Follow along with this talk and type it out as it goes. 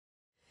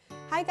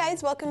Hi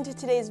guys, welcome to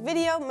today's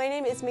video. My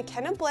name is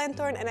Mckenna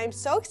and I'm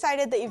so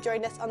excited that you've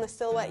joined us on the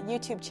Silhouette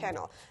YouTube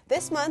channel.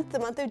 This month, the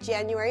month of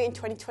January in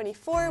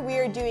 2024, we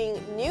are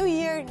doing new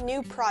year,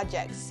 new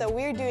projects. So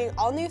we're doing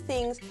all new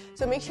things,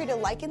 so make sure to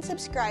like and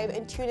subscribe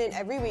and tune in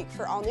every week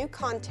for all new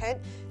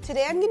content.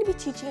 Today I'm going to be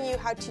teaching you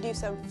how to do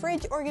some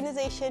fridge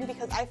organization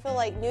because I feel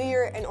like new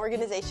year and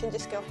organization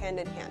just go hand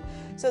in hand.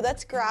 So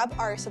let's grab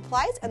our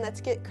supplies and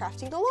let's get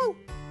crafting along.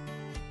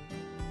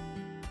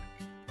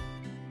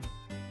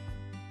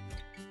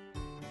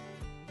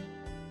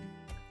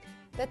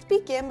 Let's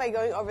begin by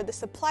going over the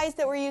supplies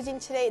that we're using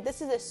today.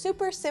 This is a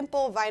super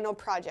simple vinyl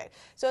project.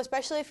 So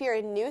especially if you're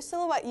a new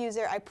Silhouette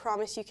user, I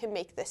promise you can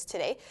make this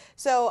today.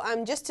 So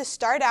just to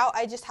start out,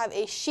 I just have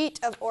a sheet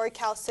of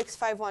Oracal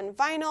 651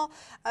 vinyl.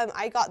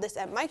 I got this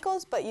at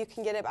Michael's, but you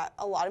can get it at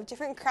a lot of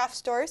different craft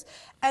stores.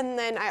 And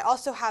then I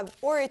also have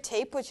Aura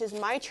tape, which is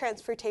my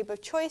transfer tape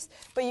of choice,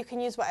 but you can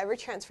use whatever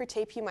transfer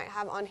tape you might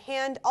have on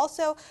hand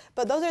also.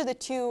 But those are the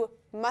two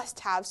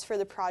must-haves for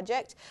the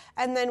project.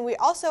 And then we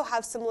also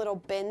have some little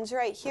bins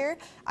right here.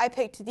 I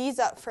picked these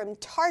up from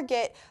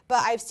Target, but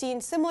I've seen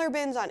similar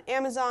bins on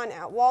Amazon,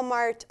 at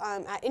Walmart,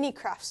 at any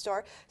craft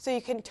store, so you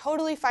can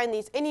totally find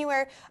these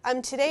anywhere.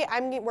 Today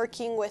I'm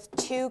working with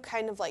two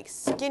kind of like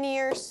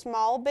skinnier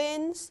small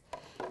bins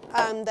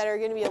that are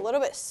going to be a little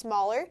bit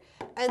smaller,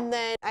 and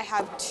then I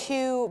have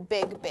two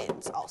big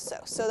bins also.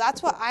 So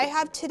that's what I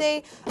have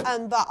today,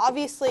 but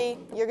obviously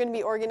you're going to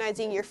be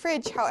organizing your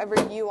fridge however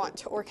you want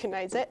to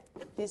organize it.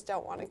 These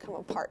don't want to come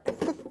apart.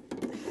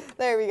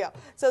 There we go.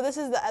 So this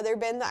is the other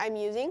bin that I'm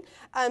using.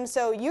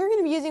 So you're going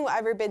to be using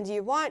whatever bins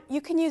you want. You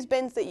can use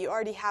bins that you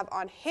already have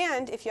on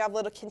hand if you have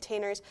little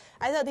containers.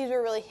 I thought these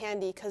were really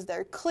handy because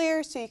they're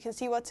clear so you can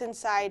see what's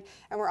inside,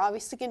 and we're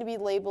obviously going to be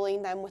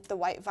labeling them with the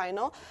white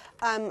vinyl,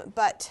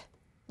 but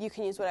you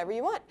can use whatever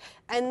you want.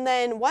 And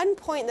then one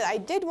point that I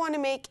did want to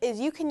make is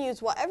you can use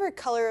whatever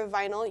color of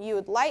vinyl you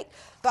would like,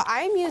 but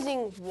I'm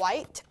using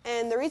white,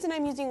 and the reason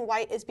I'm using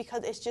white is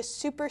because it's just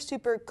super,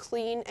 super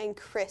clean and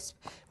crisp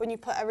when you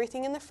put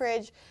everything in the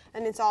fridge,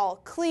 and it's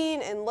all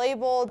clean and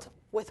labeled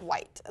with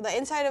white. The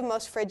inside of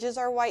most fridges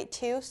are white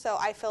too, so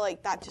I feel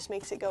like that just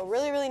makes it go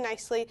really, really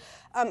nicely.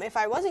 If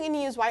I wasn't going to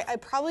use white,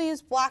 I'd probably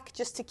use black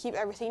just to keep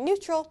everything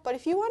neutral, but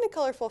if you want a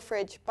colorful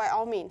fridge, by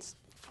all means,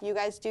 you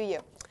guys do you.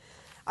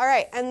 All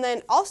right, and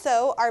then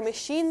also our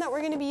machine that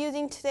we're going to be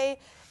using today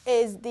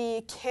is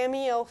the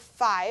Cameo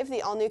 5,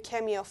 the all-new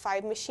Cameo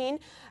 5 machine.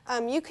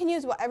 You can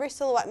use whatever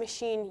Silhouette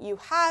machine you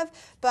have,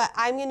 but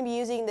I'm going to be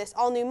using this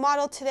all-new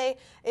model today.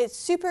 It's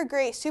super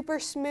great, super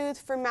smooth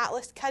for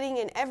matless cutting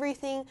and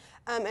everything,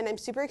 and I'm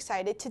super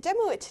excited to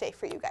demo it today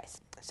for you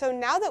guys. So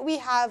now that we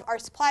have our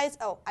supplies,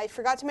 oh, I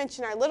forgot to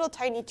mention our little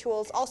tiny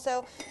tools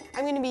also.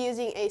 I'm going to be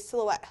using a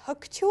Silhouette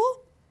hook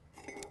tool,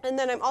 and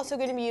then I'm also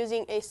going to be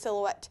using a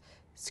Silhouette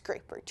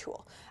scraper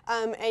tool.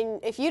 And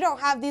if you don't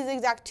have these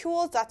exact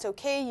tools, that's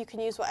okay. You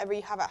can use whatever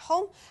you have at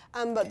home,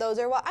 but those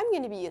are what I'm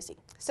going to be using.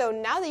 So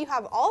now that you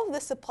have all of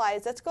the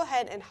supplies, let's go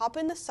ahead and hop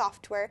in the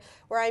software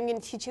where I'm going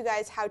to teach you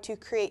guys how to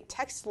create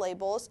text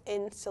labels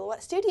in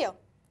Silhouette Studio.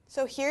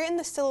 So here in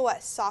the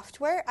Silhouette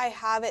software, I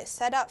have it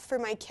set up for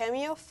my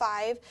Cameo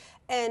 5,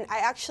 and I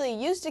actually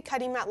used a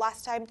cutting mat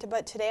last time,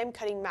 but today I'm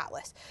cutting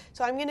matless.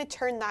 So I'm going to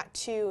turn that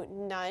to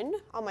none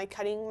on my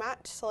cutting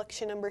mat,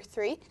 selection number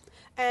 3.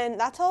 And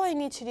that's all I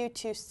need to do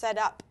to set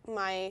up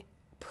my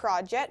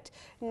project.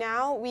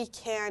 Now we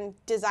can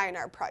design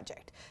our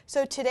project.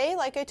 So today,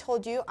 like I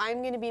told you,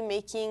 I'm going to be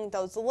making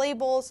those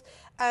labels,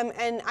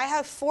 and I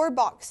have 4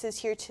 boxes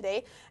here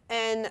today,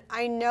 and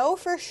I know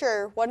for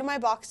sure one of my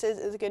boxes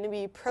is going to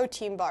be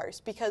protein bars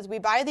because we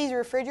buy these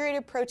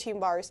refrigerated protein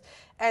bars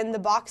and the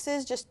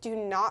boxes just do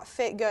not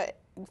fit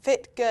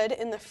good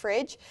in the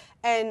fridge,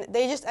 and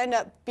they just end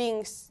up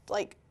being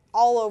like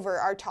all over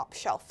our top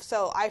shelf.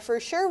 So I for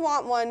sure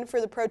want one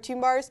for the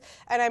protein bars,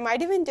 and I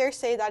might even dare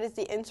say that is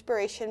the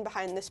inspiration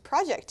behind this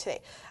project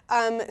today.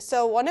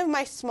 So one of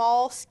my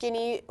small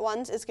skinny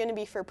ones is going to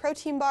be for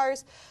protein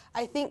bars.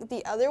 I think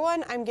the other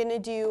one I'm going to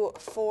do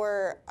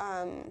for,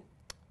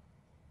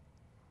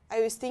 I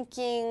was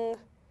thinking,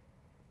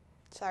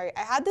 sorry,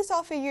 I had this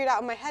all figured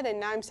out in my head and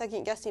now I'm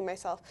second guessing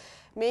myself.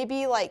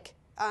 Maybe like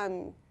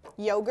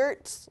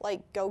yogurts,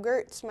 like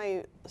Go-Gurts.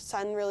 My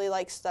son really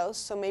likes those,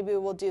 so maybe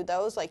we'll do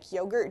those, like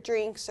yogurt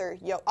drinks, or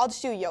I'll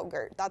just do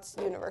yogurt. That's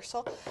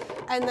universal.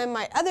 And then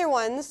my other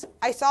ones,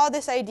 I saw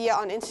this idea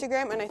on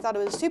Instagram and I thought it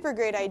was a super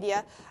great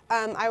idea.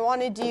 I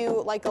want to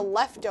do like a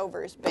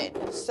leftovers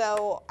bin.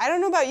 So I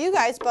don't know about you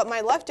guys, but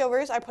my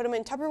leftovers, I put them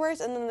in Tupperwares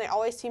and then they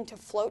always seem to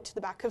float to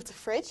the back of the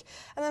fridge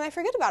and then I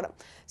forget about them.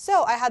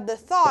 So I had the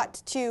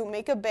thought to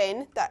make a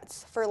bin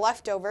that's for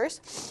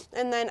leftovers,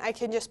 and then I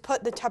can just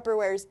put the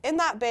Tupperwares in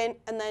that bin,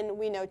 and then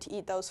we know to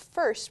eat those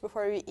first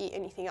before we eat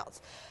anything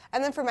else.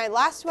 And then for my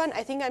last one,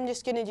 I think I'm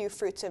just going to do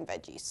fruits and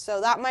veggies.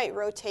 So that might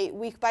rotate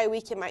week by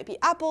week. It might be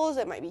apples,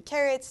 it might be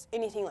carrots,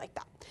 anything like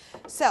that.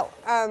 So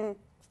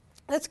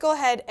let's go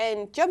ahead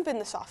and jump in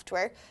the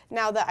software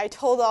now that I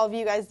told all of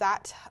you guys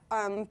that.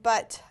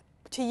 But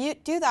to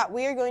do that,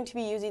 we are going to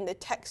be using the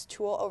text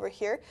tool over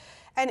here.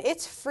 and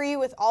it's free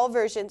with all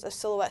versions of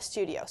Silhouette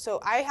Studio. So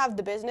I have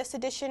the business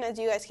edition, as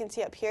you guys can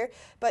see up here,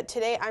 but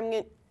today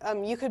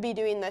you could be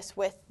doing this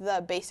with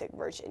the basic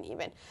version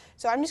even.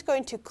 So I'm just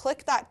going to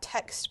click that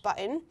text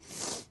button,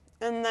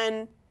 and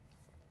then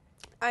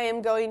I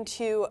am going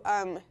to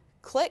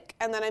click,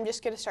 and then I'm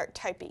just going to start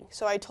typing.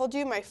 So I told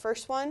you my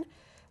first one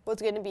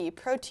was going to be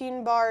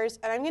protein bars,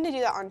 and I'm going to do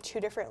that on 2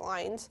 different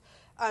lines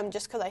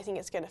just because I think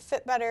it's going to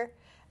fit better.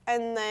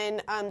 And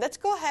then let's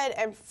go ahead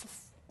and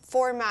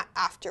format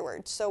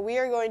afterwards. So we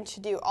are going to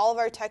do all of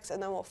our text,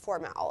 and then we'll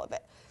format all of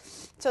it.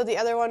 So the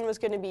other one was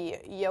going to be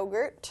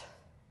yogurt,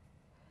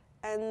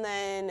 and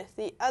then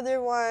the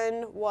other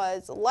one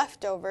was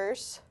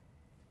leftovers.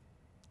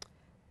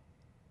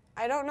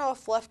 I don't know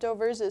if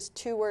leftovers is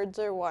 2 words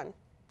or 1.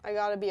 I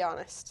gotta be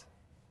honest.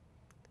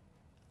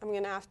 I'm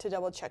gonna have to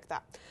double check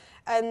that.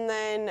 And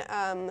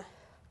then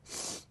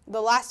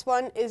the last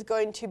one is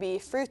going to be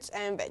fruits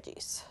and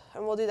veggies.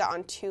 And we'll do that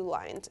on 2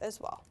 lines as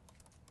well.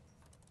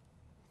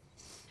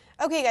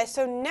 Okay guys,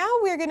 so now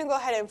we're gonna go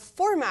ahead and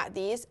format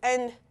these,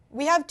 and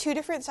we have 2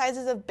 different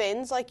sizes of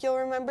bins like you'll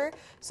remember.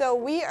 So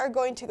we are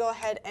going to go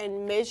ahead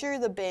and measure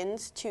the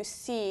bins to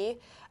see,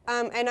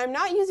 and I'm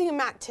not using a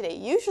mat today.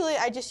 Usually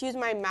I just use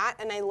my mat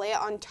and I lay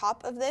it on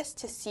top of this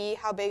to see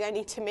how big I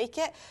need to make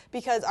it,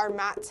 because our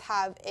mats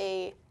have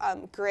a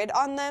grid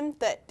on them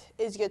that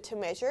is good to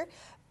measure.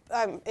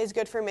 Is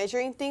good for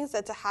measuring things.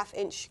 That's a 1/2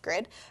 inch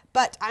grid,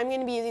 but I'm going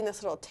to be using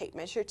this little tape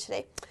measure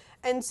today.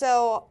 And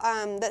so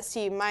let's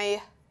see,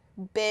 my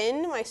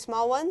bin, my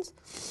small ones,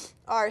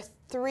 are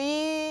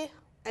 3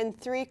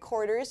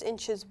 3/4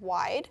 inches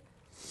wide,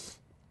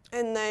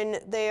 and then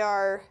they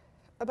are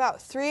about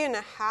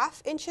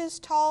 3.5 inches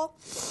tall,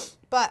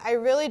 but I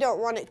really don't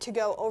want it to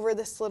go over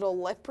this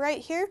little lip right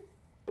here.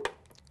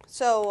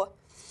 So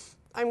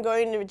I'm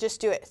going to just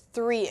do it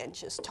 3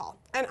 inches tall.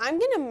 And I'm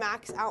going to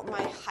max out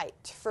my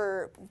height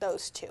for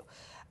those 2,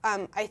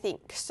 I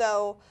think.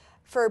 So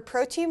for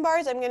protein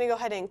bars, I'm going to go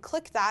ahead and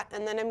click that,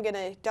 and then I'm going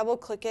to double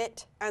click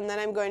it, and then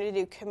I'm going to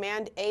do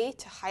Command A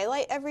to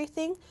highlight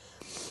everything.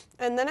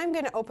 And then I'm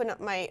going to open up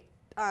my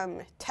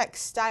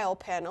text style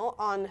panel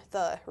on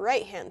the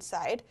right hand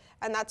side,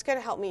 and that's going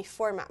to help me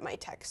format my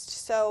text.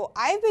 So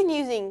I've been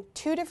using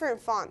 2 different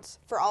fonts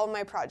for all of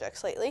my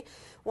projects lately.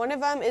 One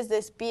of them is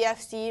this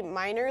BFC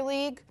Minor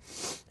League,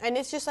 and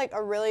it's just like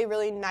a really,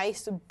 really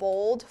nice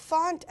bold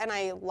font, and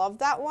I love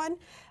that one.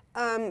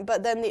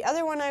 But then the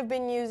other one I've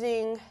been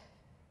using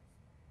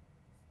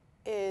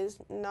is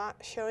not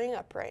showing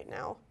up right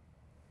now.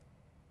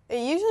 It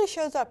usually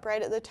shows up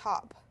right at the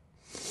top.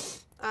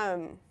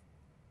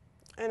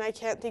 And I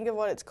can't think of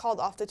what it's called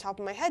off the top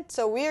of my head,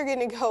 so we are going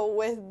to go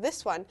with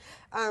this one.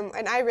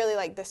 And I really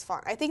like this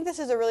font. I think this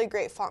is a really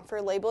great font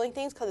for labeling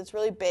things because it's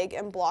really big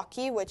and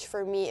blocky, which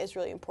for me is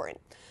really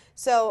important.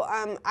 So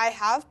I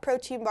have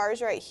protein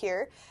bars right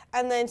here,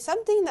 and then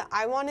something that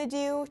I want to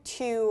do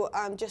to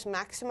just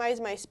maximize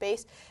my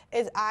space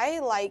is I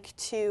like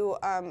to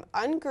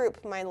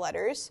ungroup my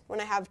letters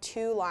when I have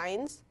 2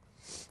 lines.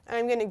 And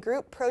I'm going to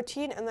group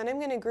protein, and then I'm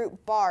going to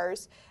group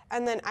bars,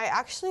 and then I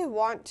actually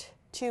want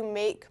to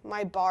make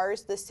my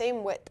bars the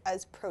same width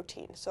as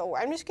protein. So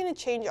I'm just going to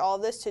change all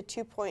of this to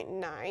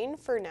 2.9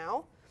 for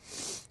now,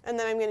 and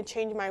then I'm going to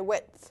change my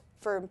width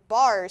for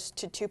bars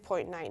to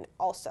 2.9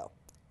 also.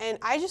 And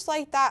I just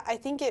like that. I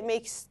think it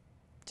makes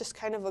just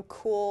kind of a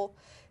cool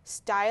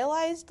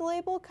stylized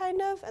label kind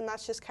of, and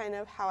that's just kind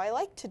of how I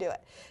like to do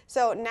it.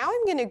 So now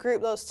I'm going to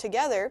group those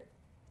together,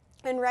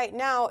 and right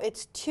now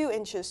it's 2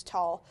 inches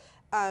tall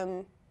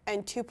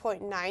and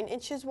 2.9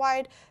 inches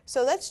wide.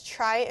 So let's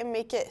try and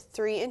make it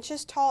 3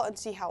 inches tall and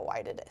see how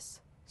wide it is.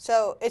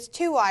 So it's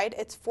too wide,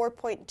 it's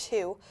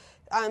 4.2.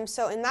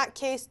 So in that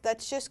case,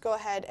 let's just go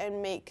ahead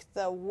and make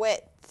the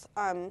width.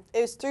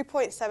 It was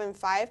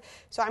 3.75,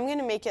 so I'm going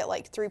to make it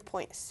like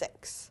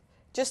 3.6,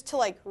 just to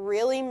like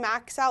really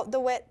max out the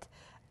width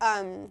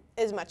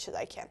as much as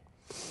I can.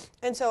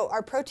 And so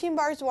our protein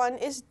bars one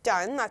is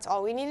done. That's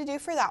all we need to do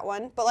for that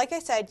one. But like I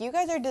said, you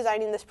guys are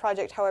designing this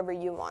project however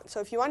you want. So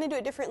if you want to do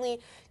it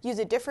differently, use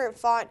a different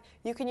font.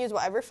 You can use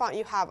whatever font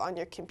you have on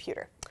your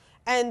computer.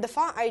 And the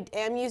font I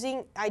am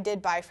using, I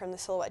did buy from the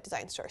Silhouette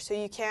Design Store. So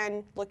you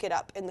can look it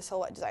up in the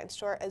Silhouette Design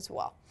Store as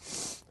well.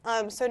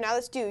 So now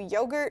let's do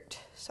yogurt.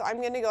 So I'm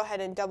going to go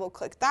ahead and double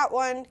click that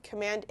one,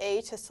 Command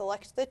A to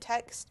select the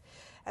text.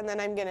 And then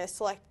I'm going to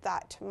select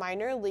that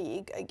minor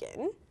league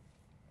again.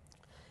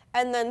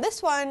 And then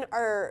this one,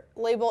 our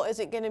label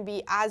isn't going to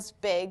be as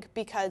big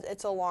because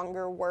it's a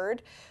longer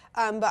word,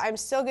 but I'm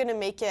still going to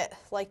make it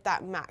like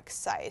that max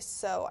size.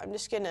 So I'm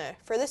just going to,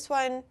 for this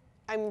one,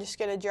 I'm just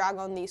going to drag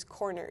on these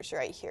corners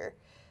right here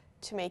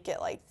to make it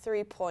like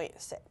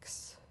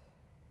 3.6.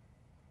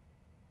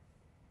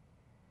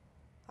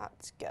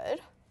 That's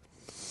good.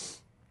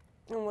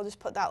 And we'll just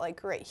put that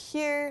like right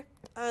here.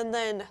 And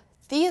then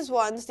these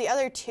ones, the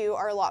other 2,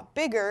 are a lot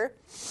bigger.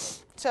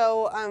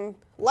 So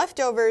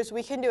leftovers,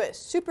 we can do it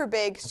super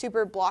big,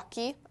 super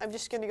blocky. I'm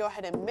just going to go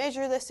ahead and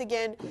measure this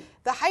again.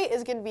 The height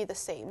is going to be the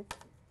same.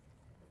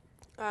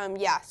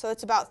 Yeah, so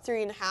it's about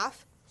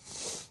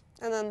 3.5.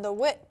 And then the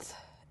width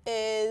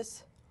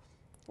is,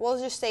 we'll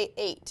just say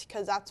 8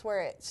 because that's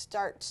where it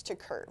starts to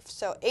curve.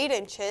 So 8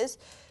 inches.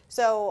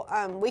 So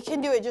we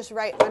can do it just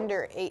right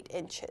under 8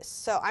 inches.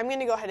 So I'm going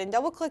to go ahead and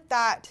double click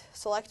that,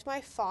 select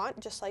my font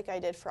just like I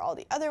did for all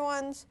the other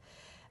ones.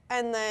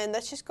 And then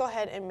let's just go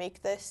ahead and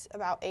make this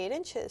about 8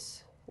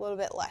 inches, a little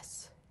bit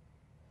less.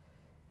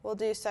 We'll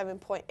do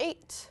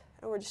 7.8,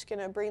 and we're just going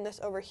to bring this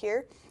over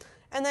here.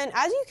 And then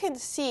as you can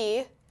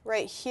see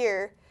right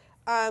here,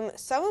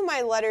 some of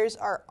my letters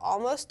are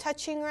almost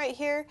touching right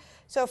here.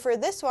 So for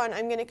this one,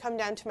 I'm going to come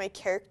down to my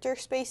character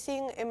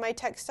spacing in my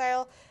text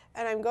style,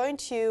 and I'm going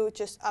to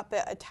just up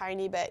it a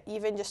tiny bit,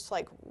 even just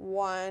like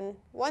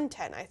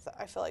 110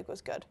 I feel like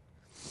was good.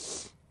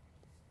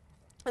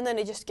 And then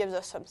it just gives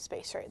us some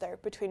space right there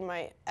between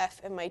my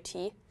F and my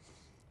T.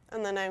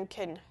 And then I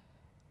can,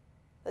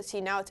 let's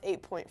see, now it's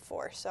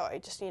 8.4, so I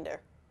just need to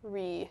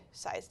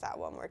resize that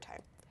one more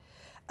time.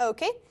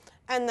 Okay,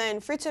 and then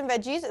fruits and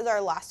veggies is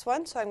our last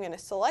one, so I'm going to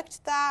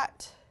select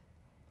that.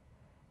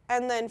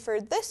 And then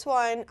for this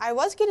one, I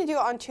was going to do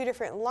it on 2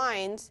 different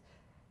lines,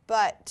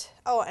 but,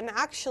 oh, and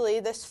actually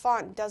this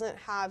font doesn't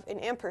have an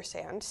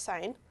ampersand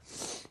sign.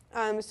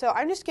 So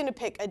I'm just going to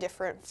pick a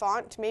different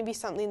font, maybe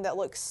something that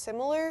looks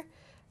similar.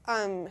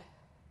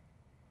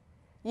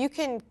 You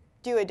can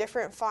do a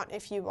different font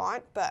if you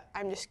want, but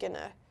I'm just going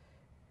to,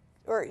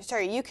 or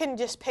sorry, you can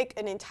just pick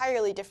an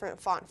entirely different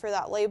font for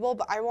that label,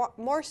 but I want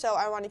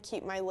to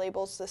keep my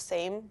labels the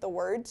same, the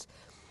words.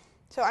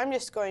 So I'm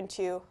just going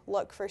to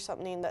look for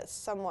something that's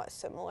somewhat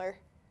similar,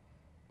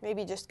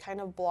 maybe just kind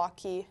of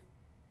blocky.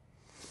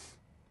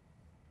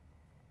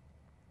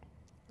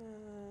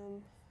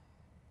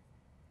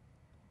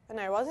 And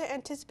I wasn't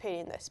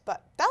anticipating this,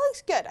 but that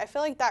looks good. I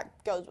feel like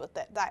that goes with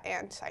it, that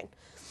and sign,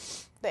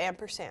 the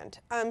ampersand.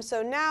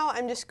 So now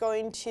I'm just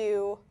going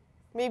to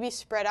maybe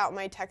spread out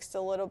my text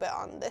a little bit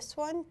on this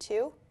one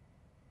too.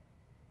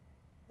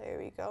 There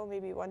we go,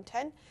 maybe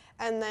 110.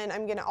 And then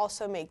I'm going to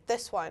also make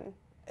this one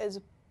as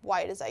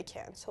wide as I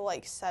can, so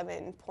like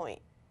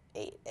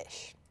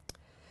 7.8-ish.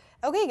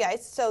 Okay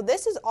guys, so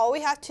this is all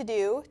we have to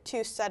do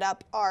to set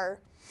up our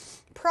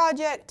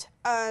project.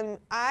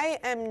 I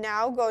am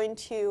now going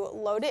to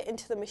load it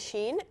into the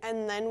machine,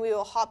 and then we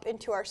will hop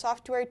into our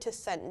software to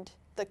send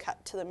the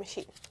cut to the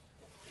machine.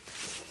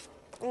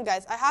 And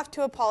guys, I have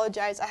to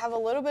apologize. I have a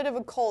little bit of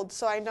a cold,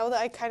 so I know that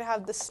I kind of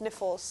have the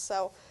sniffles,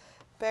 so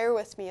bear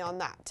with me on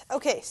that.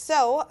 Okay,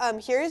 so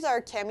here's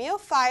our Cameo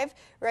 5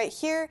 right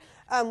here.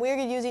 We're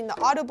using the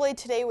Auto Blade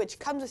today, which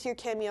comes with your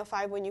Cameo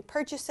 5 when you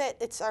purchase it.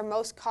 It's our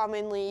most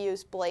commonly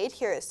used blade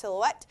here at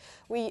Silhouette.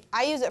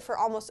 I use it for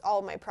almost all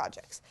of my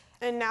projects.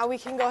 And now we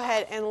can go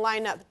ahead and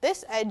line up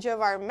this edge of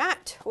our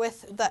mat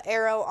with the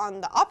arrow on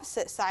the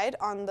opposite side,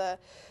 on the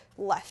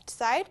left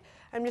side.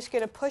 I'm just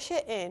going to push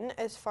it in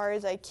as far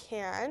as I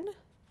can,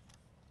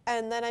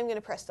 and then I'm going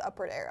to press the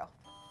upward arrow.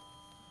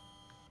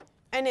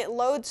 And it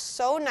loads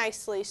so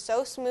nicely,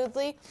 so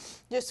smoothly,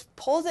 just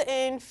pulls it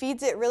in,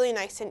 feeds it really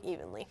nice and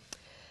evenly.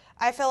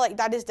 I feel like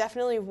that is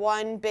definitely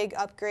one big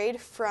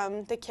upgrade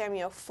from the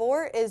Cameo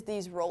 4 is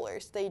these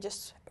rollers.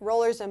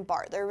 Rollers and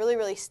bar. They're really,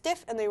 really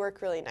stiff and they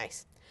work really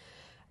nice.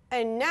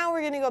 And now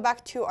we're going to go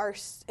back to our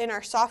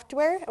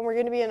software, and we're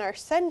going to be in our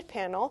send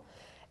panel.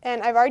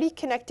 And I've already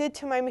connected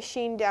to my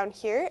machine down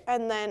here,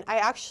 and then I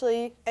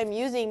actually am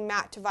using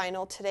matte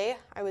vinyl today.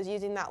 I was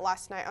using that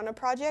last night on a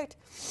project.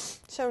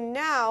 So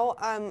now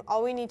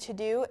all we need to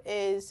do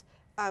is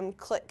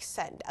click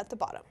send at the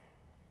bottom.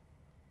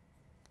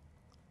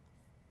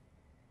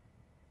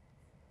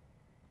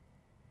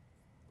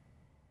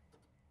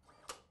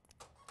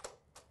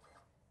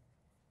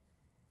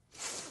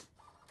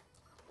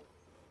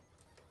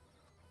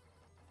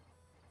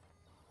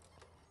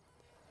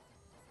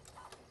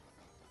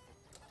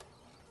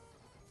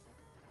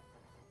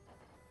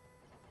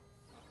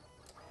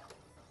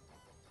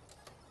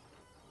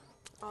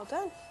 All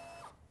done.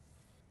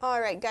 All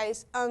right,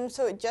 guys,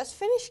 so it just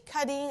finished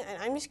cutting,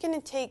 and I'm just going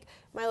to take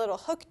my little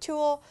hook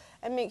tool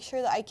and make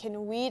sure that I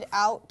can weed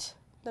out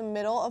the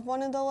middle of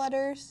one of the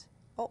letters.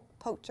 Oh,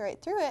 poked right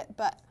through it,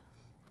 but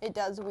it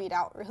does weed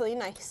out really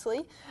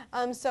nicely.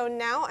 So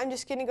now I'm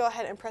just going to go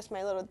ahead and press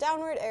my little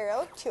downward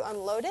arrow to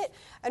unload it,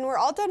 and we're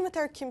all done with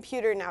our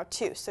computer now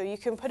too. So you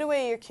can put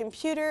away your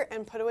computer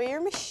and put away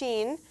your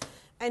machine,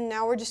 and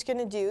now we're just going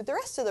to do the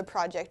rest of the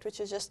project, which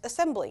is just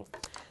assembling.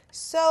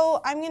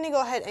 So I'm going to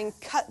go ahead and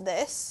cut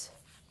this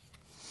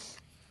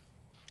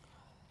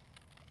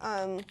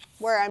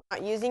where I'm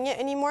not using it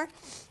anymore.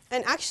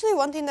 And actually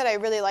one thing that I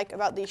really like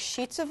about these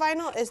sheets of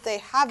vinyl is they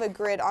have a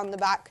grid on the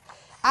back,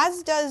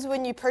 as does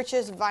when you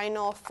purchase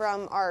vinyl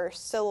from our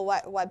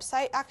Silhouette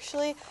website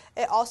actually.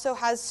 It also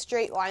has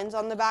straight lines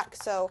on the back,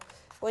 so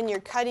when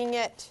you're cutting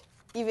it,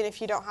 even if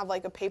you don't have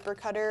like a paper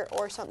cutter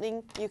or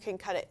something, you can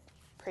cut it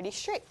pretty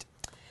straight.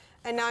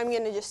 And now I'm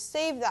going to just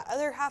save that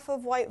other half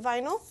of white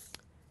vinyl.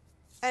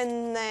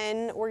 And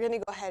then we're going to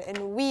go ahead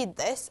and weed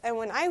this. And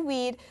when I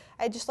weed,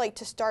 I just like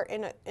to start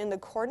in the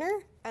corner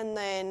and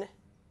then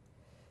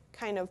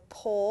kind of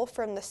pull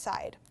from the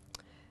side.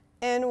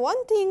 And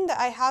one thing that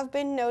I have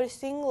been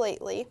noticing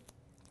lately,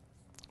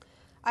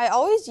 I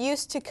always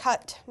used to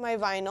cut my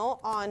vinyl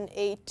on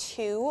a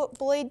 2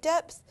 blade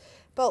depth,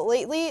 but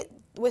lately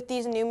with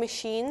these new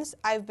machines,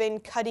 I've been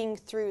cutting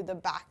through the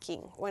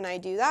backing when I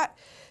do that.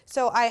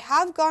 So I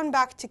have gone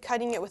back to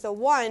cutting it with a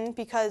 1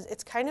 because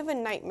it's kind of a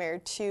nightmare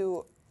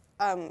to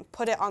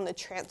put it on the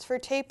transfer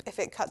tape. If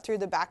it cut through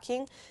the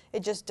backing,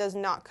 it just does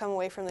not come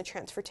away from the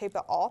transfer tape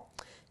at all.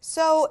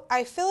 So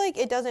I feel like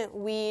it doesn't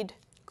weed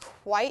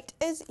quite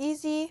as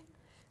easy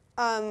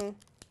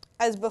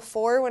as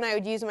before when I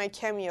would use my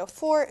Cameo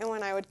 4 and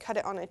when I would cut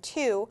it on a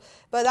 2.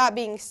 But that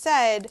being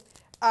said,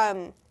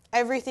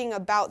 everything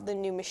about the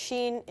new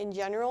machine in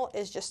general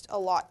is just a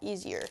lot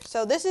easier.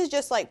 So this is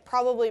just like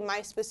probably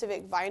my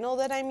specific vinyl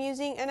that I'm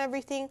using and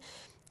everything.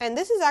 And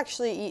this is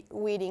actually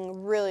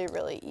weeding really,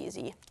 really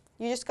easy.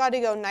 You just got to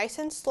go nice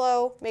and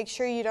slow. Make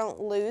sure you don't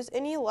lose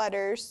any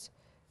letters.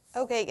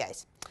 Okay,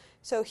 guys.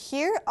 So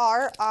here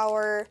are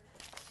our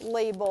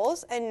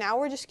labels, and now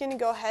we're just going to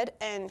go ahead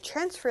and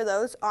transfer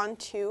those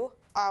onto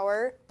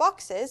our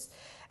boxes.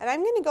 And I'm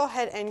going to go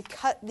ahead and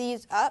cut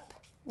these up.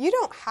 You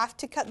don't have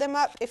to cut them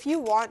up. If you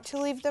want to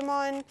leave them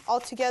on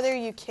altogether,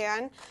 you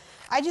can.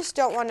 I just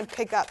don't want to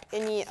pick up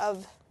any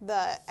of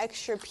the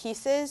extra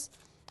pieces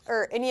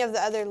or any of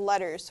the other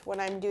letters when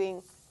I'm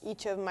doing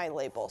each of my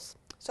labels.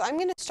 So I'm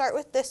going to start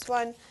with this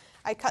one.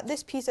 I cut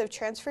this piece of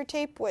transfer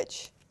tape,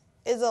 which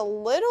is a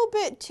little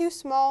bit too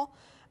small,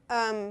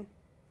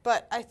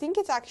 but I think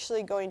it's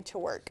actually going to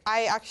work.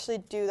 I actually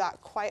do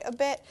that quite a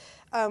bit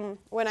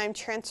when I'm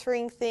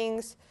transferring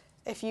things.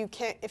 If you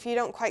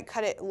don't quite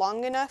cut it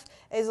long enough,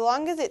 as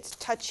long as it's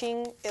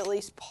touching at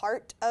least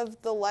part of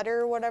the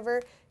letter or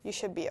whatever, you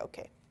should be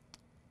okay.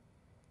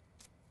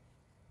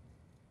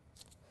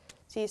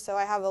 See, so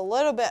I have a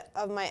little bit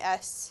of my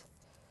S.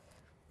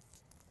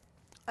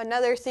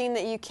 Another thing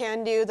that you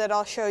can do that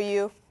I'll show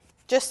you,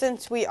 just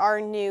since we are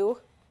new,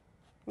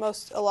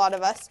 a lot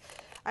of us,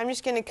 I'm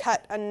just going to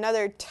cut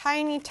another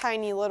tiny,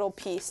 tiny little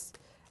piece,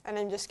 and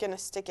I'm just going to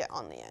stick it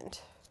on the end.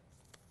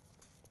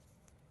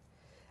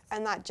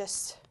 And that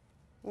just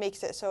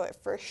makes it so it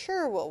for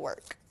sure will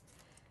work.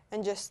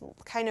 And just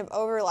kind of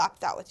overlap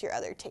that with your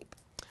other tape.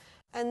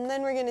 And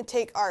then we're going to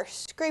take our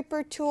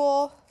scraper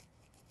tool,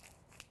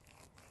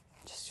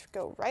 just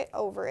go right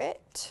over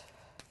it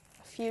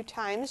a few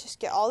times, just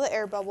get all the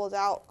air bubbles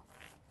out.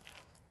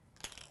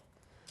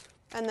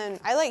 And then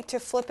I like to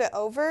flip it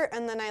over,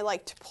 and then I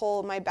like to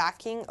pull my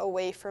backing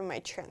away from my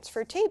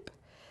transfer tape.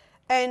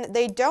 And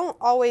they don't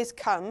always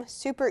come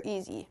super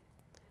easy.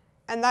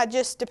 And that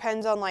just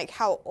depends on like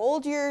how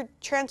old your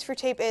transfer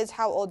tape is,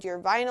 how old your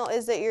vinyl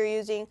is that you're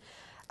using.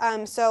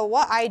 So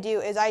what I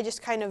do is I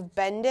just kind of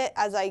bend it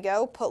as I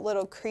go, put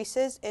little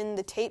creases in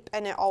the tape,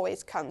 and it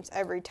always comes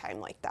every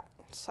time like that.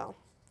 So,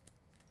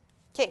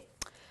 okay.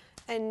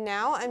 And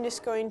now I'm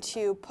just going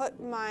to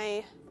put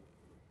my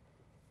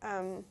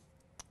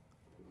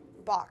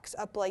box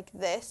up like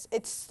this.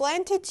 It's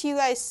slanted to you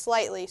guys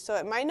slightly, so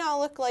it might not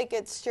look like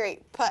it's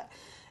straight, but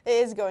it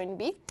is going to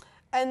be.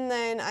 And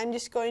then I'm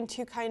just going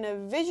to kind of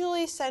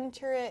visually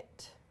center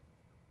it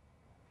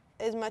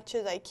as much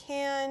as I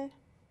can.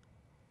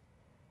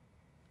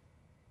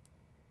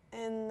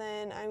 And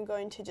then I'm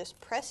going to just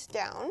press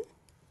down.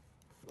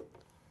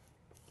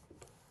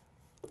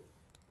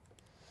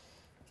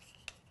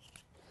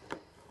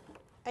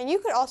 And you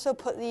could also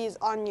put these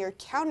on your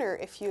counter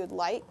if you would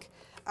like.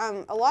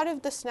 A lot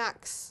of the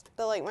snacks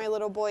that like my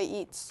little boy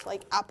eats,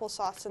 like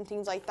applesauce and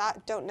things like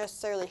that, don't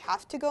necessarily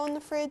have to go in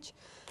the fridge.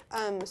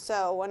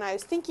 So when I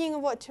was thinking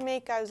of what to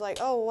make, I was like,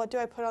 oh, what do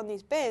I put on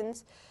these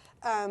bins?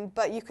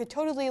 But you could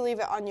totally leave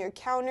it on your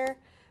counter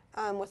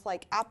with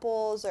like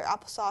apples or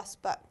applesauce.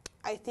 But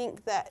I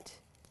think that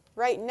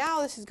right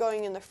now this is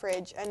going in the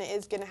fridge, and it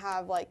is going to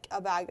have like a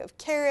bag of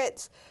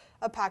carrots,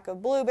 a pack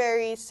of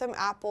blueberries, some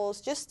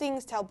apples, just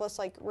things to help us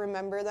like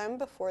remember them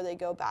before they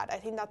go bad. I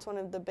think that's one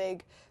of the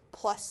big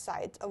plus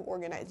sides of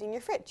organizing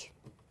your fridge.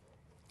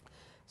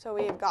 So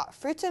we've got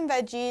fruits and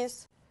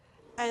veggies,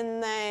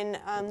 and then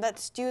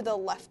let's do the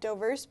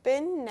leftovers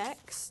bin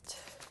next.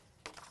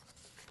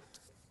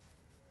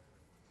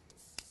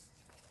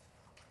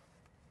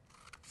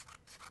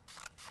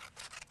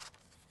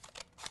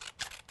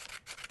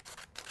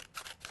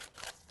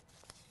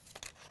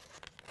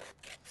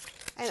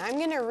 And I'm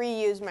going to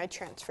reuse my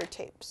transfer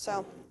tape.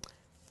 So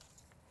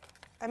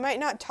I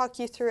might not talk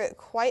you through it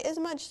quite as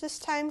much this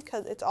time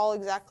because it's all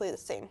exactly the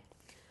same.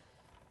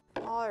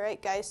 All right,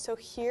 guys, so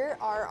here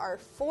are our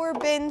 4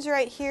 bins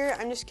right here.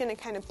 I'm just going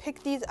to kind of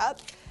pick these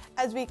up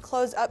as we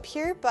close up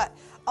here. But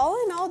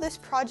all in all, this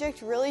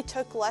project really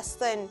took less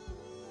than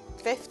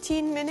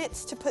 15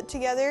 minutes to put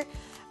together,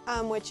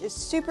 which is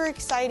super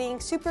exciting,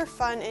 super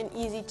fun, and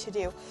easy to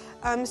do.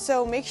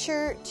 So make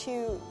sure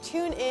to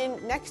tune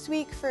in next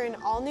week for an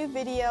all-new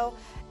video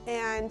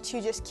and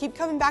to just keep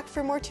coming back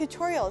for more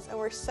tutorials. And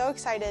we're so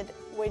excited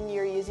when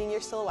you're using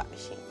your silhouette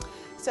machine.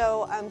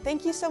 So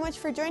thank you so much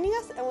for joining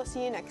us, and we'll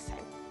see you next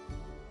time.